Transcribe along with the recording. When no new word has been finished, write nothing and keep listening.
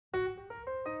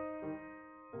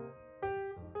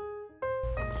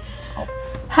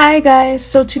Hi guys,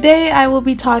 so today I will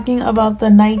be talking about the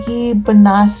Nike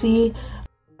Benassi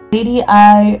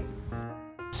JDI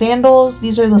sandals.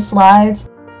 These are the slides.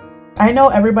 I know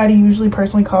everybody usually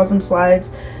personally calls them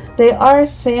slides. They are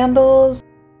sandals.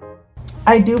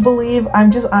 I do believe,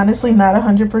 I'm just honestly not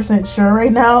 100% sure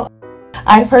right now.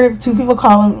 I've heard two people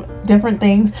call them different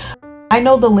things. I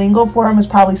know the lingo for them is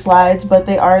probably slides, but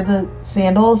they are the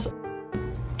sandals.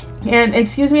 And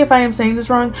excuse me if I am saying this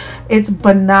wrong. It's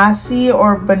Benassi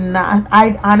or Benassi.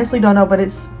 I honestly don't know, but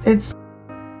it's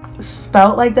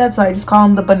spelt like that, so I just call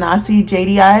them the Benassi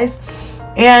JDIs.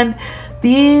 And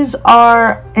these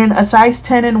are in a size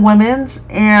 10 in women's,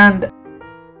 and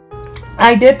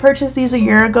I did purchase these a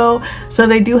year ago, so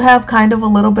they do have kind of a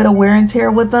little bit of wear and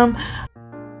tear with them,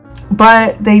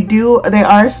 but they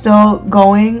are still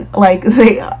going, like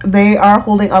they are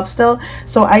holding up still.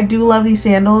 So I do love these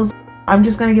sandals. I'm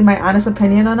just gonna give my honest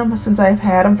opinion on them since I've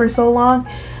had them for so long.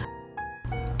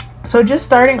 So just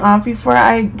starting off, before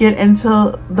I get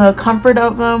into the comfort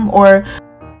of them or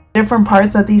different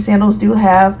parts that these sandals do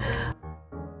have,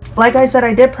 like I said,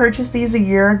 I did purchase these a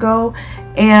year ago,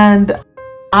 and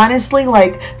honestly,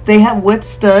 like, they have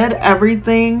withstood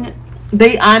everything.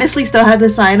 They honestly still have the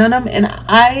sign on them, and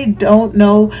I don't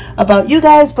know about you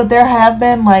guys, but there have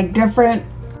been like different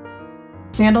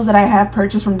sandals that I have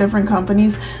purchased from different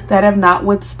companies that have not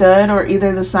withstood, or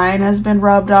either the sign has been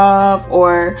rubbed off,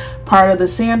 or part of the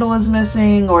sandal is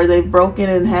missing, or they've broken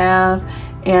in half.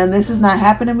 And this has not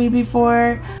happened to me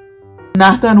before,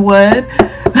 knock on wood.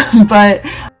 But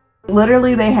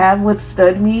literally they have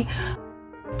withstood me.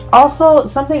 Also,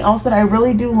 something else that I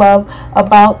really do love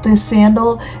about this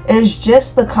sandal is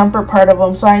just the comfort part of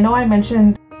them. So I know I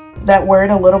mentioned that word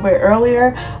a little bit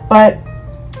earlier, but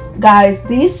guys,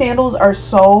 these sandals are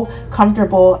so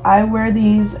comfortable. I wear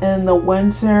these in the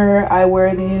winter, I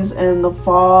wear these in the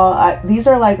fall. These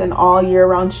are like an all year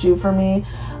round shoe for me.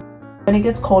 When it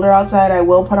gets colder outside, I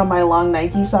will put on my long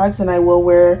Nike socks, and I will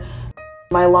wear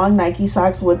my long Nike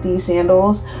socks with these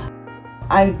sandals.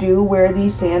 I do wear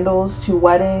these sandals to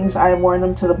weddings. I've worn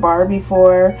them to the bar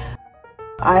before.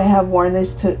 I have worn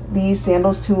these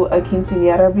sandals to a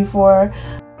quinceañera before.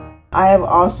 I have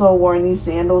also worn these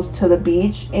sandals to the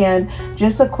beach. And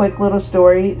just a quick little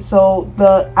story. So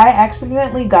I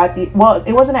accidentally got these. Well,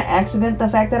 it wasn't an accident, the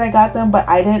fact that I got them, but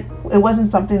it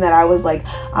wasn't something that I was like,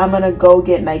 I'm gonna go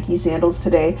get Nike sandals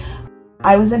today.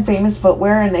 I was in Famous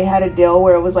Footwear, and they had a deal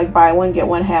where it was like buy one get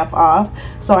one half off.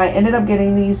 So I ended up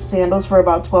getting these sandals for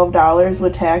about $12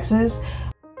 with taxes,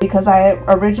 because I had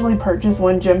originally purchased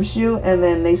one gym shoe, and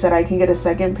then they said I can get a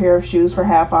second pair of shoes for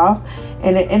half off,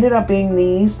 and it ended up being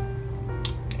these.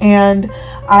 And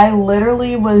I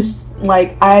literally was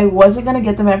like, I wasn't gonna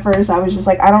get them at first. I was just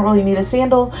like, I don't really need a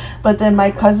sandal. But then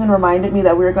my cousin reminded me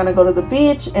that we were gonna go to the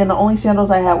beach, and the only sandals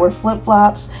I had were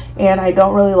flip-flops, and I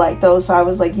don't really like those. So I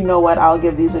was like, you know what, I'll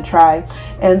give these a try.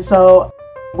 And so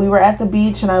we were at the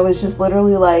beach, and I was just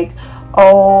literally like,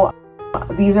 oh,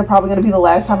 these are probably gonna be the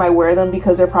last time I wear them,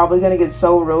 because they're probably gonna get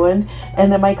so ruined.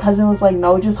 And then my cousin was like,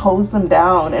 no, just hose them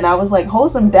down. And I was like,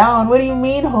 hose them down? What do you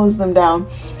mean hose them down?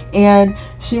 And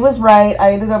she was right.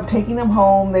 I ended up taking them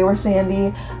home. They were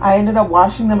sandy. I ended up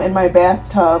washing them in my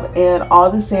bathtub, and all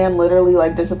the sand literally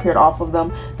like disappeared off of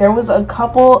them. There was a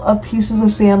couple of pieces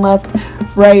of sand left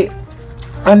right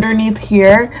underneath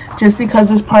here, just because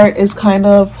this part is kind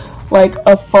of like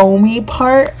a foamy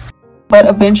part. But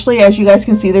eventually, as you guys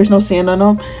can see, there's no sand on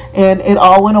them, and it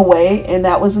all went away. And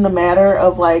that was in a matter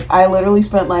of like, I literally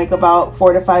spent like about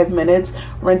 4 to 5 minutes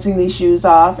rinsing these shoes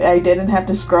off. I didn't have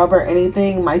to scrub or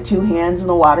anything. My 2 hands in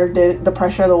the water the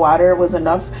pressure of the water was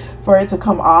enough for it to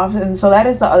come off. And so that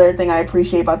is the other thing I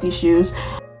appreciate about these shoes.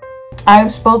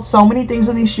 I've spilled so many things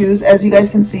on these shoes, as you guys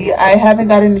can see. I haven't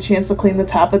gotten a chance to clean the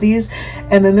top of these,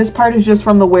 and then this part is just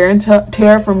from the wear and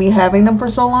tear from me having them for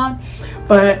so long.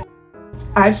 But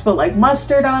I've spilled like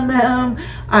mustard on them.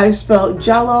 I've spilled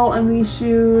jello on these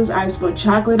shoes. I've spilled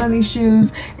chocolate on these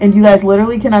shoes, and you guys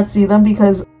literally cannot see them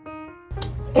because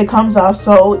it comes off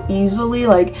so easily.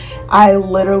 Like, I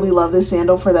literally love this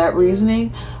sandal for that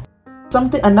reasoning.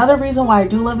 Another reason why I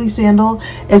do love these sandals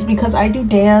is because I do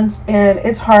dance, and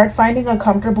it's hard finding a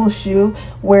comfortable shoe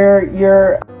where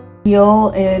your heel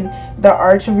and the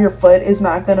arch of your foot is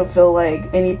not going to feel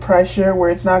like any pressure, where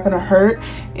it's not going to hurt.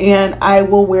 And I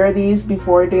will wear these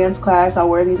before dance class. I'll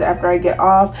wear these after I get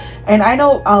off. And I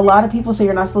know a lot of people say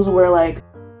you're not supposed to wear like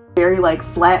very like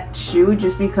flat shoe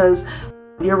just because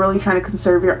you're really trying to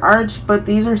conserve your arch, but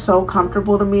these are so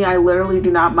comfortable to me. I literally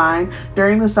do not mind.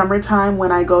 During the summertime,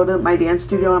 when I go to my dance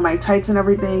studio and my tights and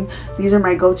everything, these are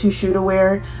my go-to shoe to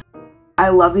wear. I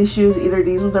love these shoes. Either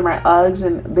these ones are my Uggs,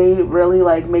 and they really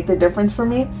like make the difference for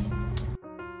me.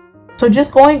 So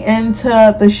just going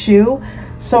into the shoe,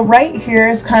 so right here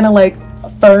is kind of like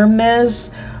firmness.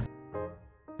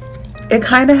 It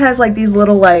kind of has like these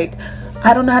little, like,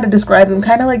 I don't know how to describe them,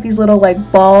 kind of like these little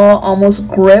like ball almost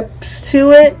grips to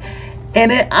it.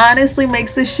 And it honestly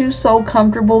makes the shoe so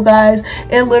comfortable, guys.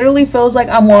 It literally feels like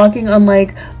I'm walking on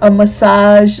like a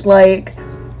massage, like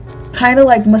kind of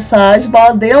like massage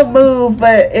balls. They don't move,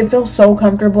 but it feels so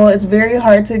comfortable. It's very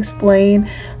hard to explain.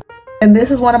 And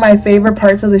this is one of my favorite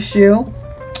parts of the shoe.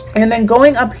 And then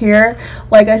going up here,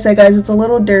 like I said, guys, it's a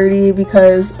little dirty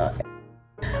because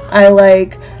I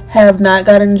like have not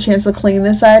gotten a chance to clean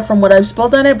this side from what I've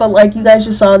spilled on it. But like you guys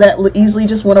just saw, that easily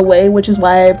just went away, which is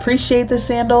why I appreciate this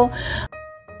sandal.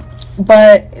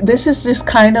 But this is just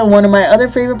kind of one of my other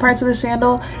favorite parts of the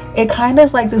sandal. It kind of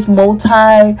is like this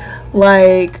multi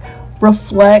like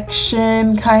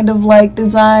reflection kind of like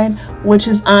design, which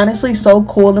is honestly so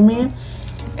cool to me.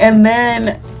 And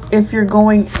then if you're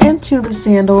going into the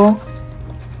sandal,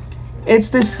 it's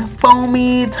this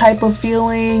foamy type of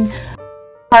feeling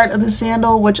part of the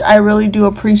sandal, which I really do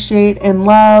appreciate and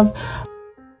love.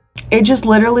 It just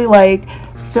literally like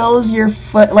fills your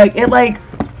foot, like it, like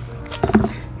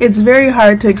it's very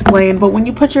hard to explain, but when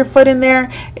you put your foot in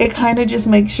there, it kind of just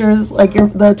makes sure like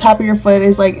the top of your foot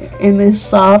is like in this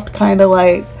soft kind of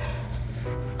like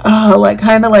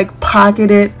kind of like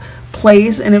pocketed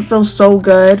place, and it feels so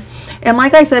good. And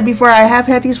like I said before, I have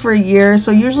had these for a year,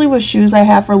 so usually with shoes I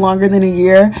have for longer than a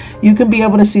year, you can be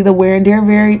able to see the wear and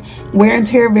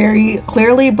tear very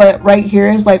clearly. But right here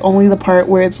is like only the part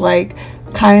where it's like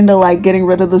kind of like getting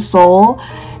rid of the sole.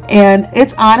 And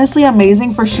it's honestly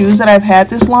amazing for shoes that I've had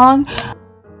this long,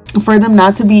 for them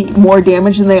not to be more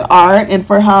damaged than they are, and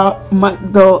for how much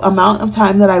the amount of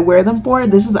time that I wear them for.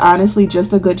 This is honestly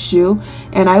just a good shoe,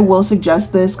 and I will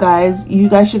suggest this, guys. You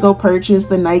guys should go purchase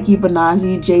the Nike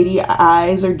Benassi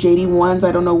JDIs or JD1s.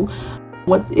 I don't know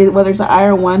whether it's an I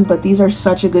or one, but these are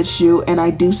such a good shoe, and I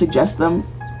do suggest them.